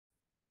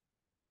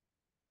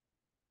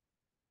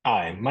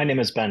Hi, my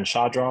name is Ben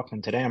Shadroff,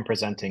 and today I'm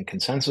presenting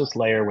Consensus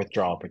Layer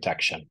Withdrawal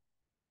Protection.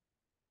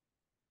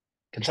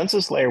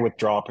 Consensus Layer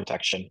Withdrawal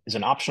Protection is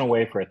an optional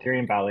way for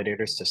Ethereum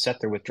validators to set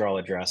their withdrawal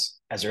address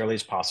as early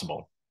as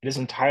possible. It is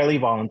entirely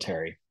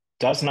voluntary,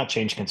 does not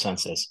change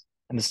consensus,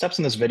 and the steps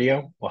in this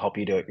video will help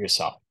you do it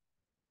yourself.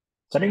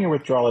 Setting your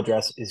withdrawal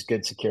address is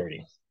good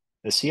security.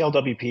 The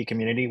CLWP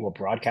community will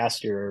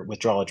broadcast your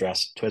withdrawal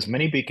address to as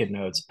many beacon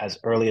nodes as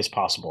early as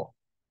possible.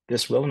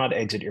 This will not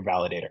exit your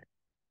validator.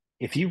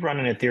 If you run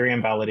an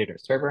Ethereum validator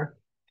server,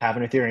 have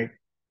an Ethereum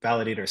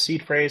validator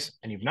seed phrase,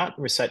 and you've not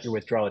reset your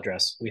withdrawal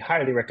address, we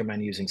highly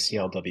recommend using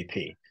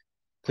CLWP.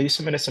 Please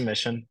submit a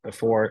submission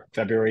before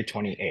February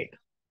 28th.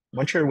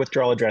 Once your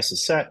withdrawal address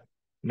is set,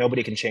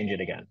 nobody can change it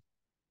again.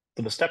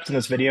 So the steps in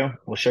this video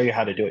will show you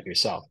how to do it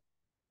yourself.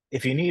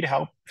 If you need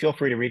help, feel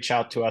free to reach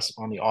out to us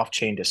on the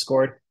off-chain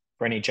Discord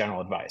for any general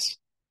advice.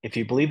 If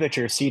you believe that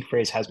your seed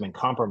phrase has been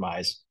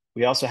compromised,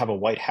 we also have a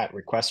white hat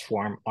request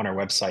form on our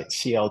website,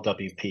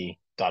 clwp.xyz.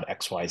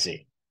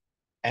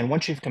 And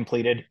once you've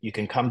completed, you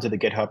can come to the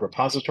GitHub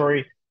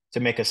repository to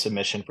make a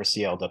submission for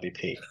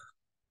CLWP.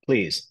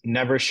 Please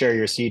never share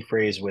your seed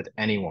phrase with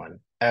anyone,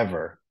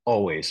 ever,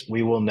 always.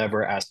 We will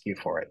never ask you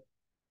for it.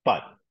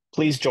 But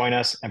please join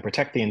us and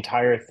protect the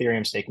entire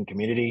Ethereum staking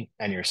community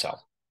and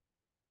yourself.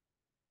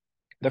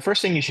 The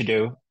first thing you should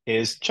do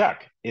is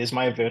check, is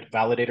my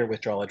validator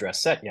withdrawal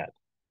address set yet?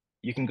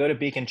 You can go to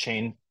Beacon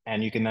Chain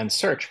and you can then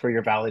search for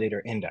your validator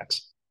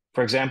index.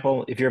 For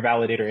example, if your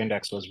validator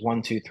index was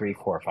 1, 2, 3,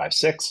 4, 5,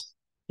 6,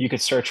 you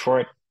could search for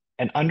it.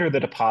 And under the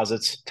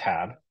deposits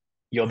tab,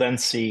 you'll then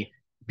see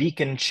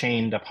Beacon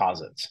Chain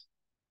deposits.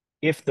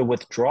 If the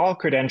withdrawal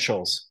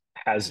credentials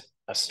has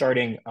a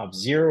starting of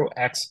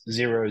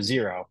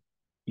 0x00,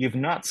 you've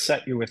not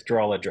set your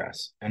withdrawal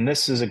address. And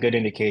this is a good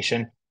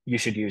indication you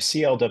should use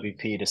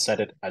CLWP to set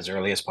it as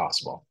early as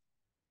possible.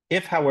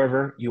 If,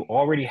 however, you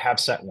already have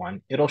set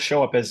one, it'll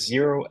show up as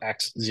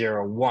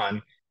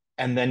 0x01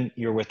 and then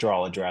your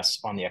withdrawal address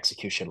on the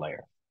execution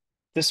layer.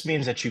 This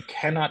means that you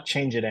cannot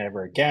change it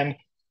ever again,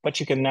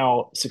 but you can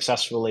now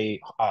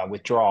successfully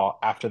withdraw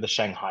after the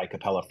Shanghai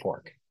Capella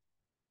fork.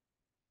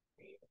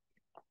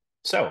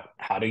 So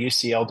how do you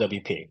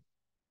CLWP?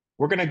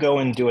 We're going to go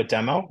and do a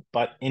demo,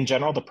 but in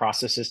general, the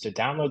process is to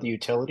download the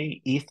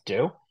utility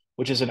ETH2,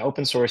 which is an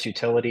open source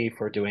utility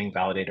for doing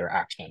validator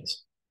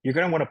actions. You're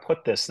going to want to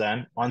put this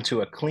then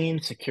onto a clean,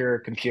 secure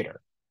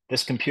computer.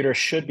 This computer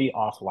should be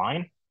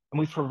offline, and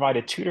we've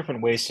provided two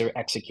different ways to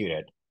execute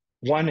it.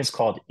 One is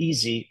called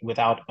easy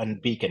without a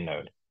beacon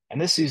node,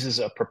 and this uses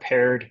a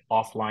prepared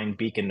offline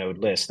beacon node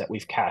list that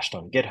we've cached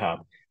on GitHub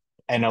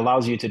and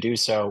allows you to do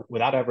so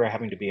without ever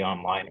having to be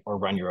online or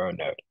run your own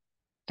node.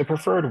 The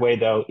preferred way,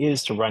 though,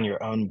 is to run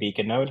your own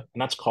beacon node,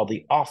 and that's called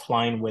the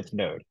offline with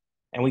node.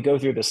 And we go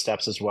through the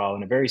steps as well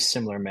in a very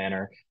similar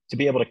manner to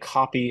be able to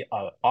copy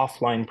an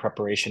offline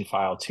preparation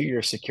file to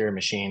your secure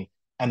machine,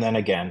 and then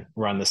again,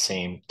 run the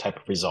same type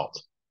of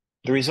result.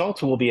 The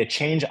result will be a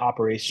change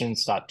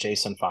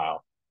operations.json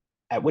file,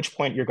 at which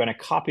point you're going to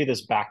copy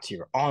this back to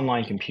your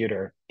online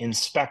computer,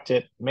 inspect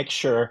it, make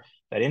sure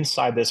that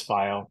inside this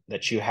file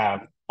that you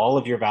have all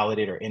of your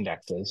validator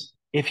indexes.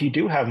 If you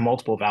do have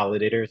multiple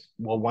validators,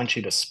 we'll want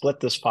you to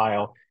split this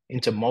file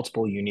into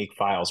multiple unique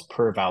files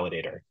per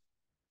validator.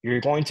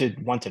 You're going to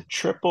want to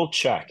triple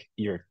check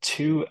your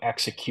to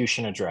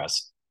execution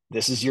address.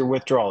 This is your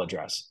withdrawal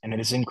address, and it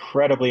is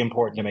incredibly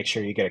important to make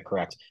sure you get it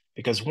correct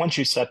because once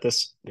you set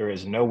this, there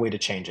is no way to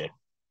change it.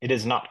 It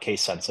is not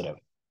case sensitive.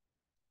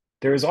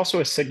 There is also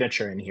a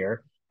signature in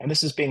here, and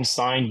this is being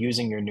signed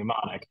using your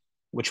mnemonic,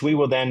 which we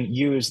will then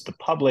use the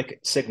public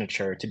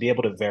signature to be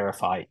able to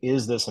verify,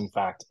 is this in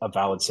fact a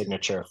valid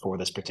signature for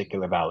this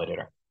particular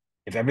validator?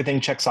 If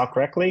everything checks out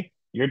correctly,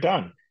 you're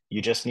done.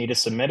 You just need to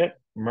submit it,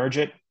 merge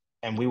it,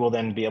 and we will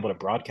then be able to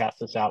broadcast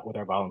this out with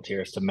our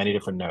volunteers to many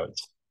different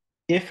nodes.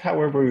 If,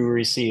 however, we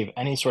receive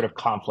any sort of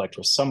conflict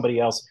where somebody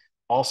else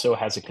also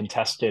has a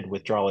contested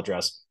withdrawal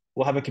address,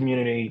 we'll have a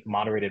community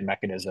moderated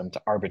mechanism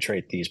to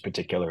arbitrate these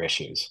particular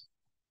issues.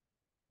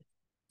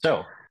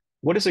 So,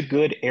 what is a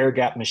good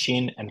air-gapped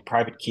machine and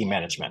private key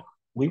management?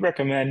 We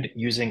recommend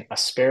using a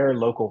spare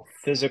local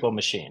physical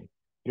machine.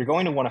 You're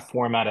going to want to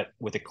format it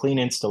with a clean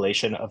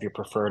installation of your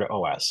preferred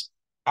OS.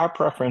 Our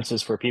preference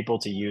is for people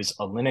to use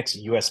a Linux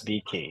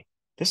USB key.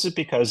 This is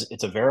because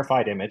it's a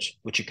verified image,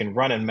 which you can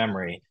run in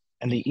memory,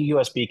 and the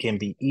USB can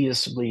be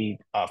easily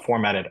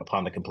formatted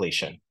upon the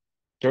completion.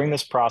 During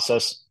this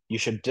process, you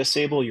should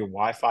disable your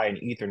Wi-Fi and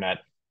Ethernet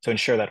to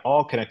ensure that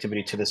all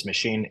connectivity to this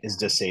machine is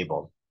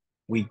disabled.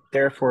 We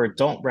therefore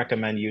don't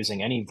recommend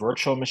using any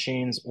virtual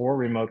machines or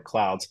remote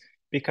clouds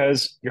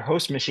because your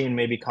host machine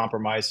may be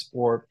compromised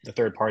or the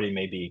third party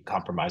may be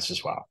compromised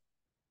as well.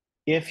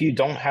 If you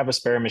don't have a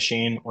spare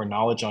machine or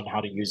knowledge on how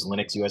to use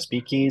Linux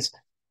USB keys,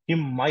 you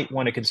might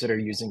want to consider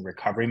using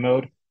recovery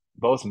mode.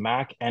 Both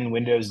Mac and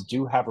Windows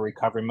do have a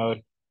recovery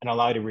mode and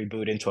allow you to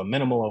reboot into a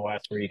minimal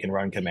OS where you can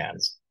run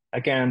commands.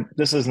 Again,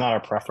 this is not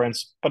our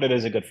preference, but it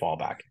is a good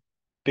fallback.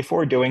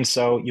 Before doing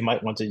so, you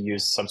might want to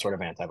use some sort of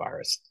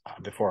antivirus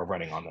before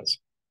running on this.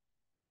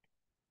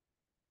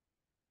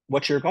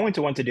 What you're going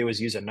to want to do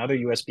is use another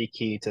USB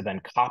key to then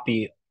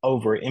copy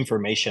over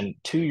information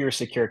to your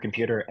secure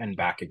computer and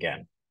back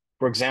again.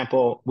 For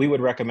example, we would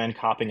recommend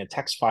copying a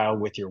text file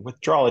with your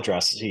withdrawal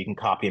address so you can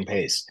copy and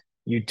paste.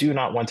 You do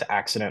not want to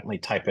accidentally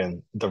type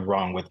in the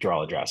wrong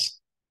withdrawal address.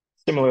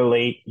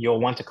 Similarly,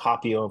 you'll want to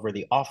copy over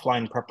the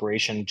offline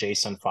preparation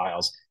JSON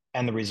files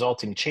and the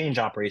resulting change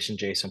operation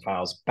JSON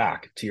files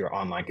back to your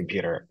online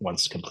computer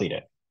once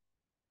completed.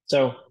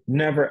 So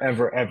never,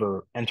 ever,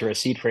 ever enter a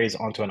seed phrase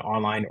onto an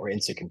online or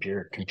instant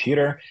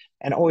computer,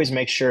 and always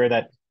make sure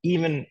that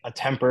even a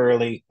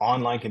temporarily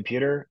online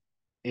computer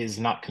is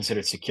not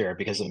considered secure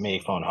because it may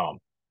phone home.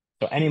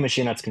 So any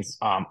machine that's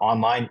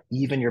online,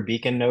 even your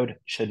beacon node,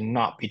 should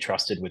not be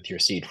trusted with your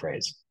seed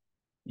phrase.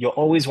 You'll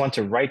always want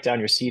to write down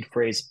your seed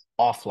phrase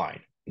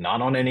offline,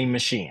 not on any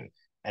machine,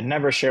 and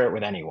never share it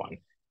with anyone.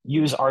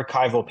 Use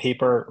archival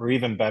paper, or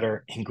even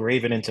better,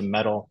 engrave it into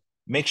metal.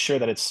 Make sure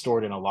that it's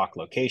stored in a locked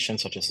location,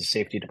 such as a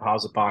safety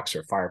deposit box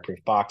or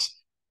fireproof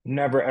box.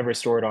 Never ever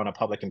store it on a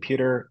public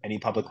computer, any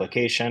public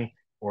location,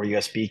 or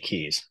USB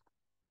keys.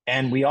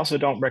 And we also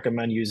don't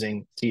recommend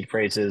using seed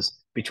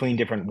phrases between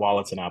different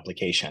wallets and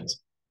applications.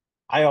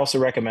 I also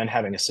recommend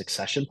having a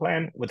succession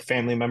plan with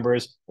family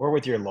members or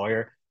with your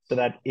lawyer so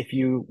that if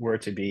you were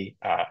to be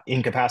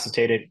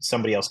incapacitated,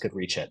 somebody else could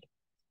reach it.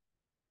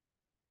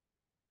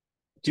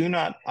 Do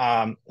not,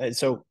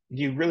 so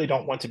you really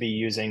don't want to be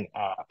using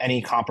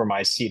any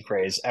compromised seed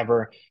phrase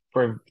ever.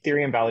 For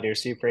Ethereum validator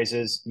seed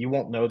phrases, you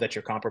won't know that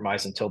you're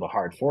compromised until the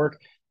hard fork.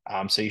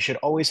 So you should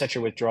always set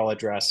your withdrawal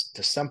address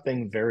to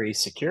something very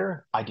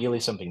secure,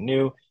 ideally something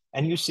new,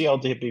 and use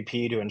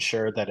CLWP to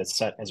ensure that it's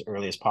set as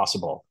early as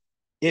possible.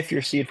 If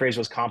your seed phrase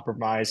was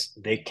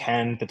compromised, they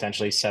can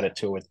potentially set it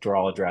to a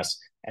withdrawal address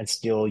and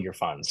steal your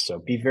funds. So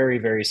be very,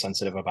 very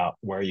sensitive about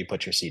where you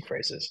put your seed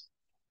phrases.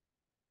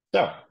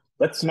 So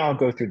let's now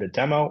go through the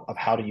demo of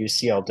how to use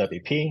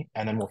CLWP,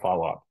 and then we'll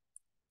follow up.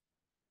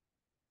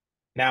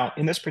 Now,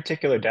 in this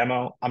particular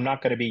demo, I'm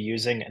not going to be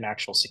using an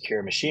actual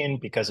secure machine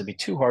because it'd be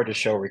too hard to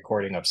show a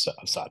recording of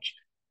such.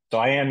 So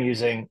I am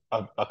using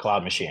a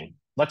cloud machine.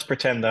 Let's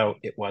pretend, though,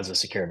 it was a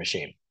secure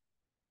machine.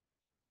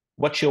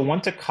 What you'll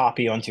want to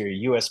copy onto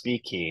your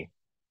USB key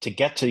to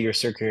get to your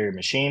secure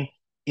machine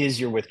is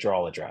your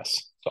withdrawal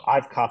address. So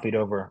I've copied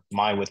over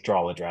my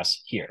withdrawal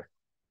address here.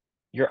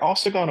 You're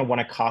also going to want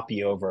to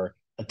copy over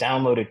a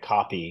downloaded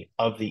copy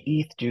of the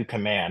eth_do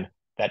command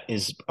that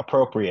is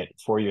appropriate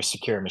for your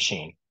secure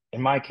machine.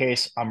 In my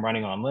case, I'm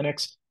running on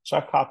Linux, so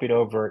I've copied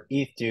over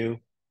eth_do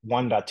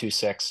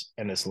 1.26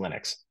 in this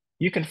Linux.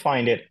 You can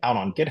find it out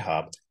on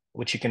GitHub,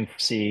 which you can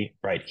see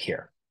right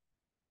here.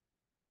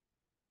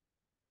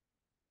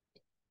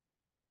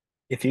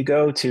 If you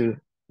go to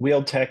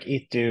WheelTech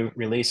eth_do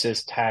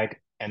releases tag,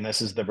 and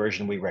this is the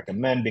version we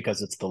recommend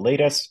because it's the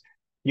latest,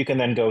 you can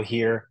then go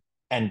here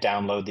and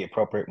download the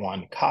appropriate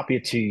one, copy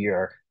it to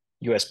your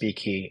USB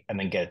key, and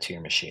then get it to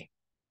your machine.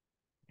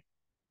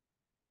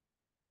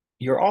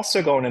 You're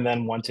also going to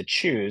then want to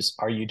choose,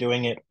 are you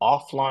doing it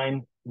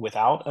offline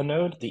without a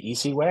node, the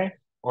easy way,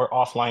 or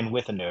offline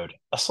with a node,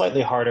 a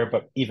slightly harder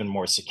but even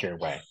more secure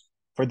way?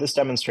 For this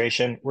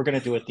demonstration, we're going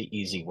to do it the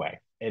easy way,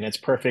 and it's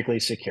perfectly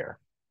secure.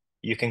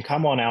 You can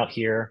come on out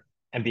here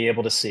and be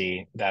able to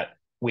see that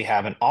we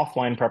have an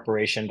offline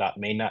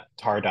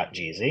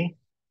preparation.main.tar.gz.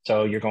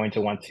 So you're going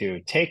to want to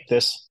take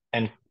this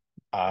and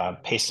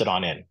paste it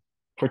on in.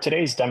 For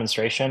today's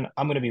demonstration,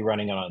 I'm going to be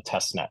running it on a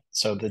test net.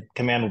 So the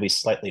command will be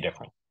slightly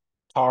different.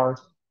 tar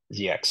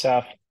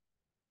zxf,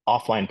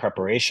 offline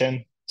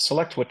preparation,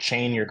 select what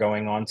chain you're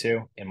going on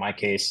to. In my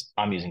case,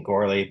 I'm using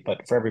Goerli,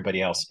 but for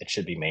everybody else, it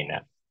should be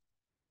mainnet.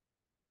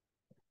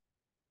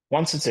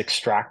 Once it's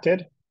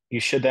extracted, you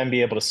should then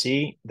be able to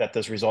see that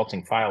this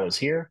resulting file is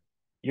here.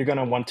 You're going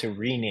to want to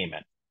rename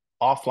it.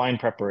 Offline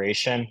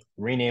preparation,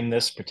 rename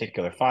this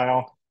particular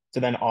file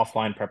to then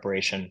offline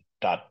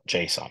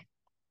preparation.json.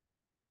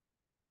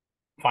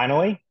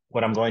 Finally,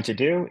 what I'm going to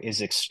do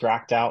is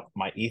extract out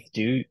my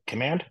eth_do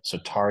command. So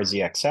tar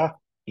zxf,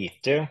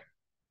 eth_do.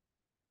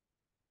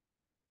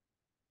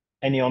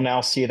 And you'll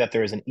now see that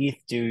there is an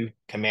eth_do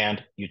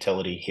command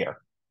utility here.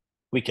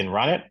 We can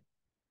run it.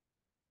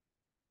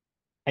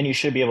 And you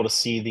should be able to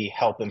see the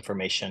help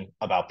information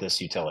about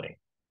this utility.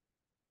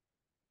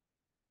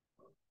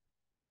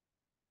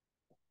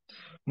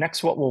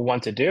 Next, what we'll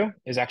want to do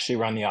is actually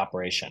run the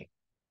operation.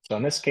 So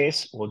in this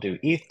case, we'll do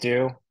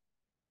eth_do.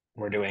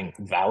 We're doing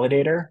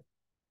validator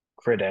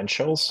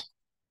credentials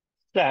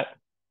set.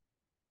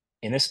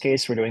 In this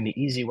case, we're doing the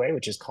easy way,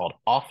 which is called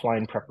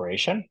offline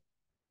preparation.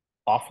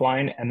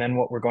 Offline, and then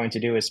what we're going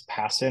to do is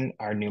pass in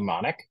our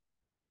mnemonic.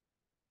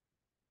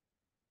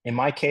 In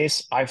my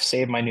case, I've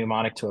saved my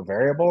mnemonic to a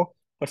variable,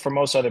 but for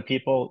most other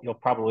people, you'll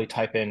probably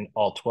type in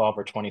all 12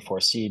 or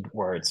 24 seed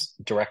words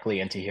directly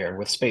into here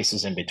with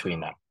spaces in between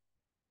them.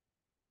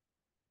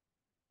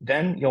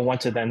 Then you'll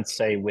want to then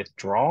say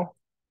withdrawal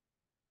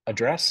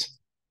address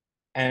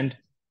and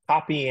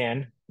copy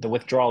in the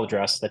withdrawal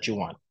address that you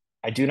want.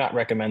 I do not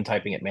recommend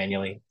typing it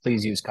manually.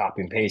 Please use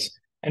copy and paste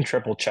and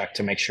triple check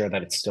to make sure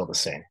that it's still the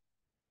same.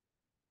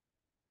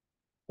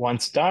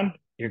 Once done,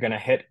 you're going to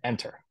hit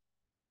enter.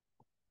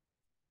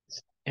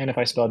 And if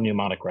I spelled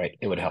mnemonic right,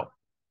 it would help.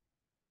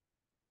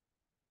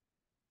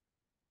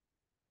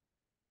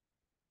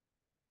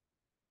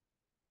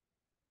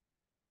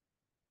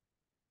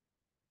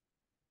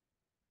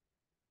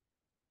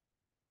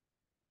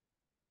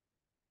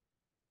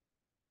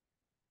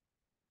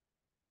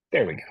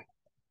 There we go.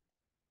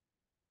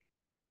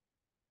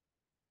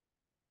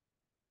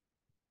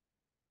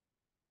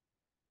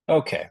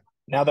 Okay,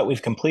 now that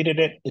we've completed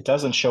it, it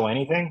doesn't show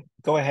anything.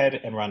 Go ahead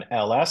and run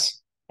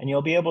ls, and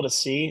you'll be able to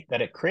see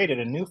that it created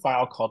a new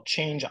file called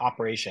change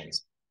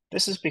operations.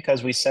 This is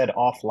because we said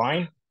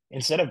offline,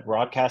 instead of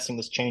broadcasting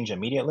this change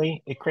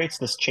immediately, it creates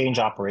this change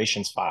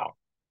operations file.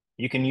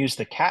 You can use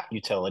the cat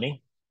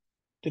utility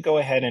to go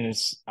ahead and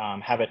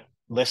have it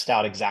list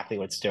out exactly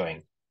what it's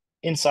doing.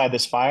 Inside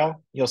this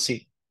file, you'll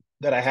see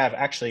that I have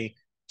actually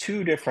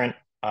two different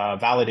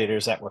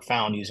validators that were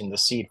found using the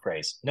seed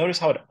phrase. Notice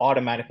how it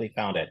automatically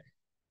found it.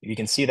 You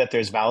can see that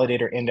there's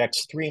validator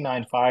index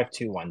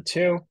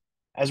 395212,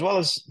 as well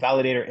as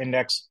validator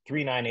index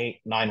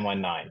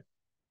 398919.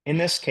 In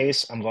this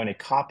case, I'm going to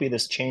copy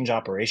this change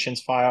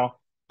operations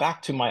file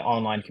back to my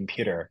online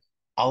computer.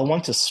 I'll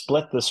want to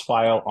split this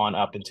file on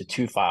up into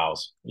two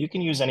files. You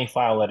can use any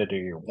file editor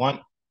you want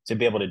to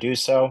be able to do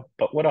so,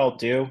 but what I'll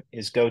do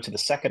is go to the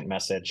second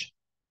message,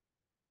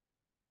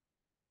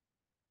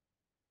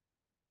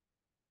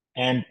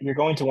 and you're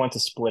going to want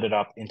to split it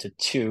up into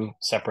two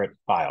separate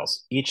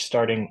files, each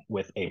starting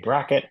with a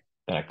bracket,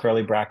 then a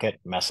curly bracket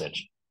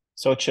message.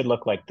 So it should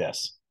look like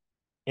this.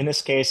 In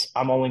this case,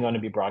 I'm only going to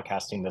be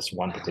broadcasting this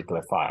one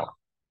particular file.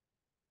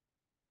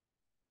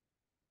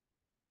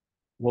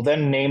 We'll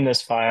then name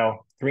this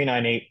file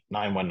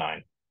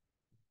 398919.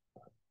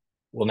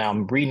 We'll now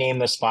rename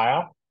this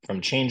file from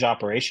change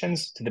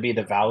operations to be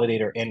the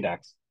validator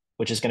index,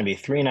 which is going to be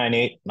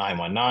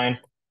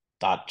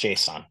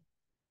 398919.json.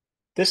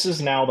 This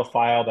is now the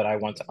file that I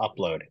want to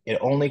upload. It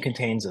only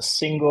contains a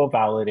single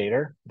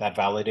validator. That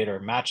validator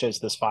matches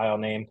this file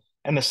name,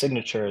 and the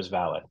signature is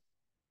valid.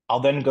 I'll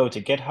then go to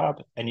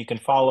GitHub, and you can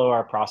follow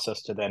our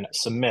process to then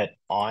submit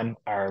on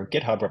our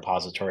GitHub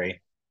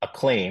repository a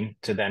claim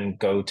to then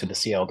go to the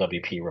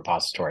CLWP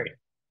repository.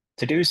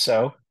 To do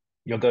so,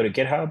 you'll go to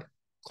GitHub,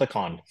 click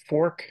on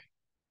fork,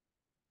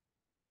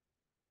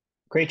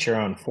 create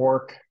your own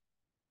fork.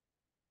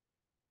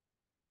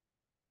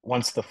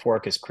 Once the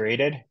fork is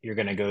created, you're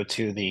going to go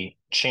to the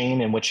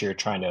chain in which you're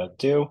trying to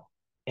do.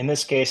 In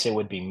this case, it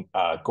would be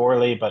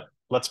Goerli, but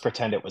let's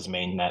pretend it was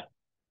mainnet.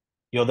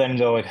 You'll then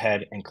go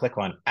ahead and click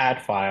on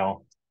add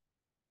file,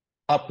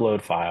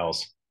 upload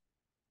files,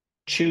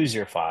 choose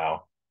your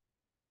file,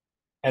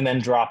 and then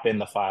drop in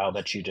the file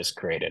that you just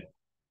created.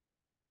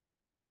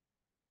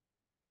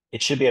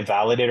 It should be a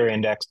validator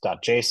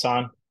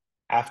index.json.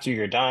 After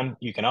you're done,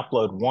 you can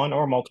upload one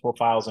or multiple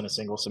files in a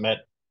single submit.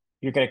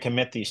 You're going to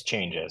commit these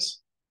changes.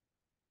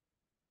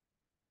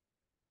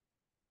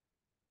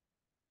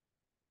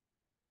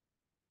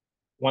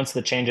 Once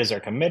the changes are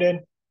committed,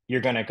 you're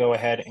going to go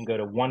ahead and go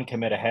to one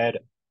commit ahead,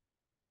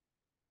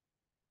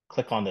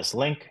 click on this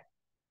link,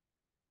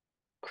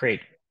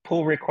 create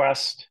pull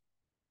request,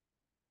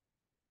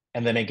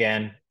 and then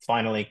again,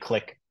 finally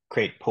click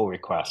create pull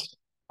request.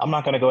 I'm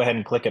not going to go ahead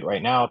and click it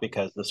right now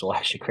because this will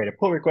actually create a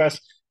pull request,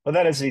 but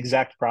that is the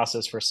exact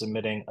process for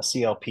submitting a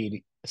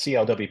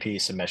CLWP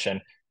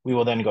submission. We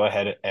will then go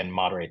ahead and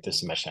moderate the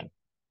submission.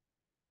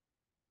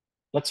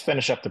 Let's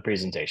finish up the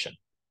presentation.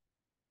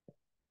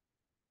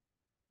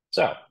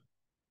 So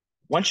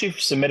once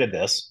you've submitted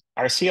this,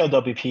 our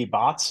CLWP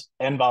bots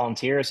and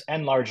volunteers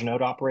and large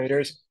node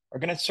operators are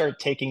going to start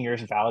taking your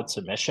valid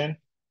submission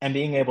and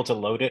being able to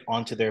load it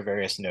onto their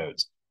various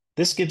nodes.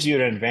 This gives you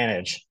an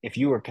advantage if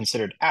you were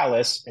considered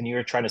Alice and you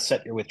were trying to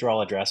set your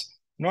withdrawal address.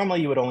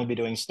 Normally, you would only be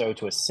doing so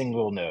to a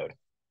single node.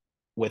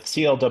 With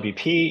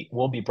CLWP,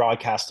 we'll be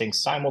broadcasting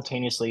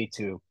simultaneously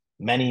to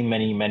many,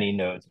 many, many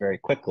nodes very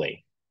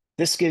quickly.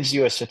 This gives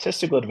you a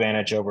statistical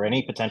advantage over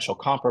any potential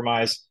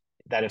compromise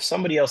that if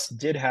somebody else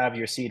did have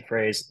your seed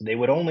phrase, they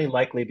would only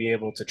likely be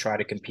able to try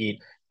to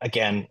compete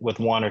again with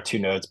one or two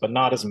nodes, but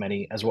not as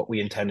many as what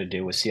we intend to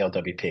do with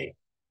CLWP.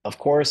 Of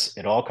course,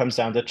 it all comes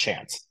down to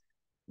chance.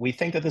 We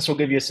think that this will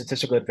give you a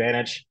statistical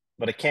advantage,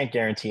 but it can't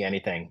guarantee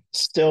anything.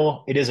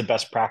 Still, it is a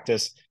best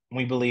practice. And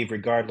we believe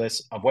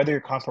regardless of whether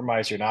you're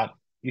compromised or not,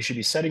 you should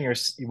be setting your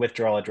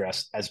withdrawal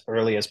address as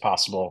early as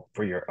possible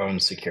for your own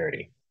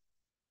security.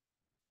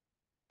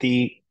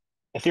 The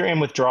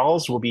Ethereum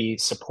withdrawals will be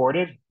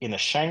supported in the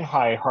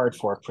Shanghai hard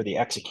fork for the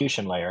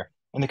execution layer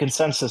and the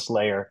consensus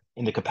layer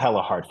in the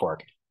Capella hard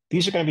fork.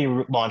 These are going to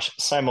be launched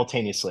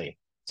simultaneously.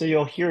 So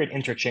you'll hear it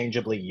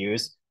interchangeably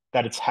used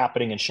that it's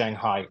happening in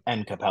Shanghai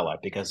and Capella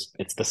because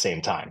it's the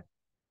same time.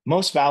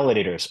 Most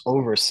validators,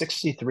 over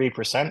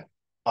 63%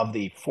 of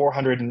the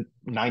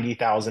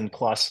 490,000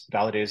 plus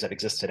validators that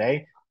exist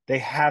today, they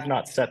have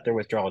not set their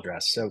withdrawal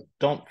address. So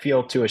don't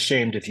feel too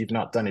ashamed if you've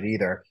not done it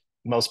either.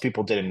 Most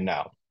people didn't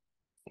know.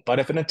 But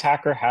if an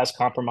attacker has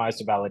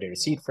compromised a validator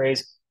seed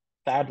phrase,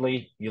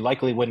 sadly, you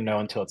likely wouldn't know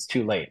until it's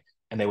too late.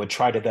 and they would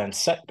try to then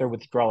set their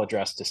withdrawal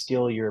address to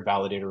steal your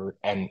validator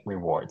and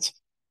rewards.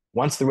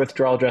 Once the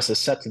withdrawal address is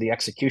set to the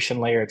execution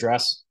layer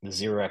address, the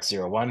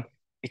 0x01,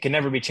 it can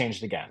never be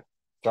changed again.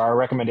 So our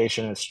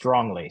recommendation is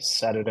strongly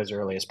set it as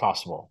early as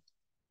possible.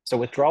 So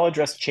withdrawal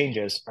address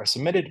changes are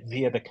submitted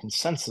via the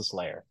consensus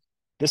layer.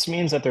 This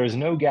means that there is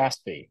no gas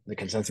fee. The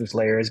consensus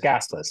layer is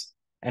gasless.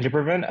 And to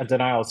prevent a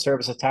denial of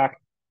service attack,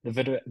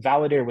 the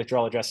validator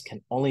withdrawal address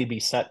can only be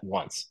set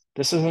once.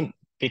 This isn't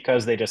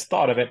because they just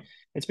thought of it.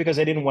 It's because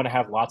they didn't want to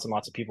have lots and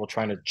lots of people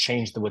trying to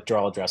change the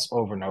withdrawal address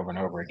over and over and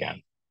over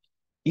again.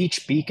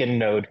 Each beacon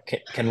node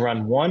can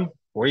run one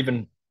or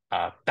even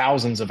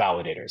thousands of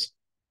validators.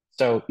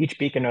 So each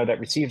beacon node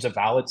that receives a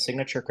valid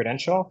signature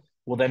credential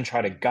will then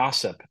try to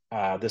gossip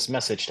this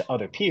message to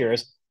other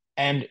peers.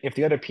 And if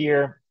the other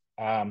peer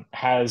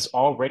has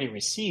already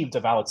received a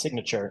valid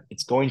signature,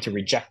 it's going to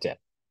reject it.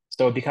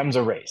 So it becomes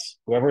a race.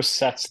 Whoever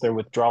sets their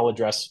withdrawal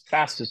address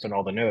fastest on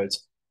all the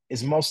nodes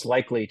is most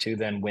likely to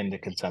then win the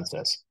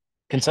consensus.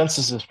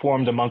 Consensus is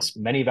formed amongst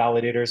many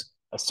validators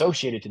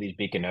associated to these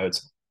beacon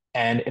nodes,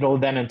 and it'll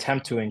then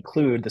attempt to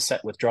include the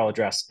set withdrawal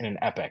address in an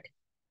epoch.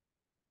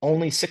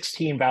 Only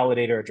 16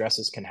 validator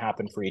addresses can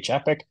happen for each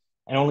epoch,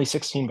 and only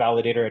 16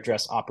 validator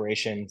address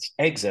operations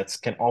exits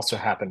can also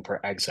happen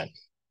per exit.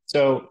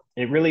 So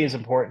it really is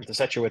important to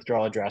set your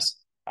withdrawal address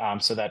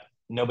so that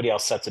nobody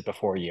else sets it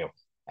before you.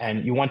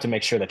 And you want to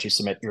make sure that you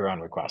submit your own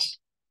request.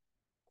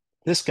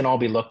 This can all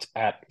be looked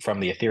at from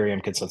the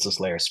Ethereum consensus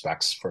layer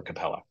specs for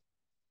Capella.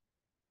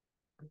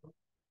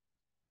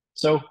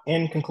 So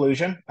in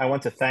conclusion, I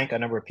want to thank a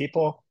number of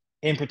people.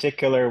 In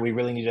particular, we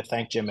really need to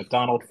thank Jim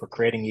McDonald for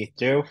creating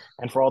ETH2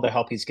 and for all the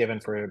help he's given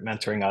for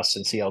mentoring us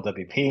in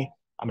CLWP.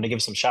 I'm going to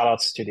give some shout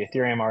outs to the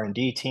Ethereum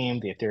R&D team,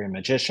 the Ethereum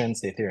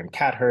Magicians, the Ethereum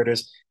Cat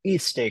Herders,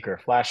 ETH Staker,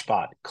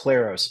 Flashbot,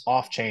 Claros,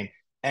 Offchain,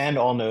 and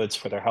all nodes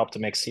for their help to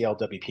make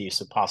CLWP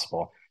so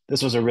possible.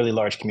 This was a really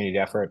large community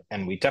effort,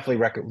 and we definitely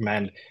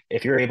recommend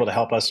if you're able to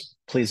help us,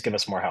 please give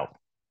us more help.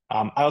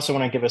 I also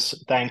want to give us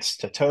thanks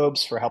to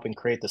Tobes for helping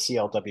create the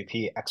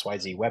CLWP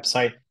XYZ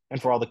website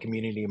and for all the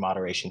community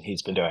moderation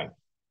he's been doing.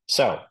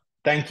 So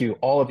thank you,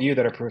 all of you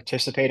that are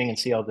participating in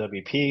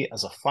CLWP.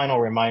 As a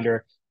final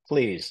reminder,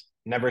 please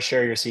never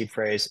share your seed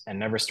phrase and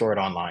never store it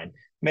online.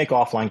 Make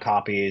offline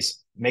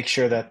copies, make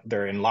sure that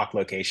they're in locked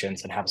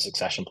locations, and have a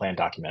succession plan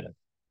documented.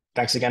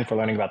 Thanks again for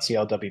learning about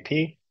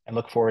CLWP, and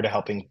look forward to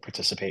helping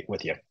participate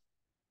with you.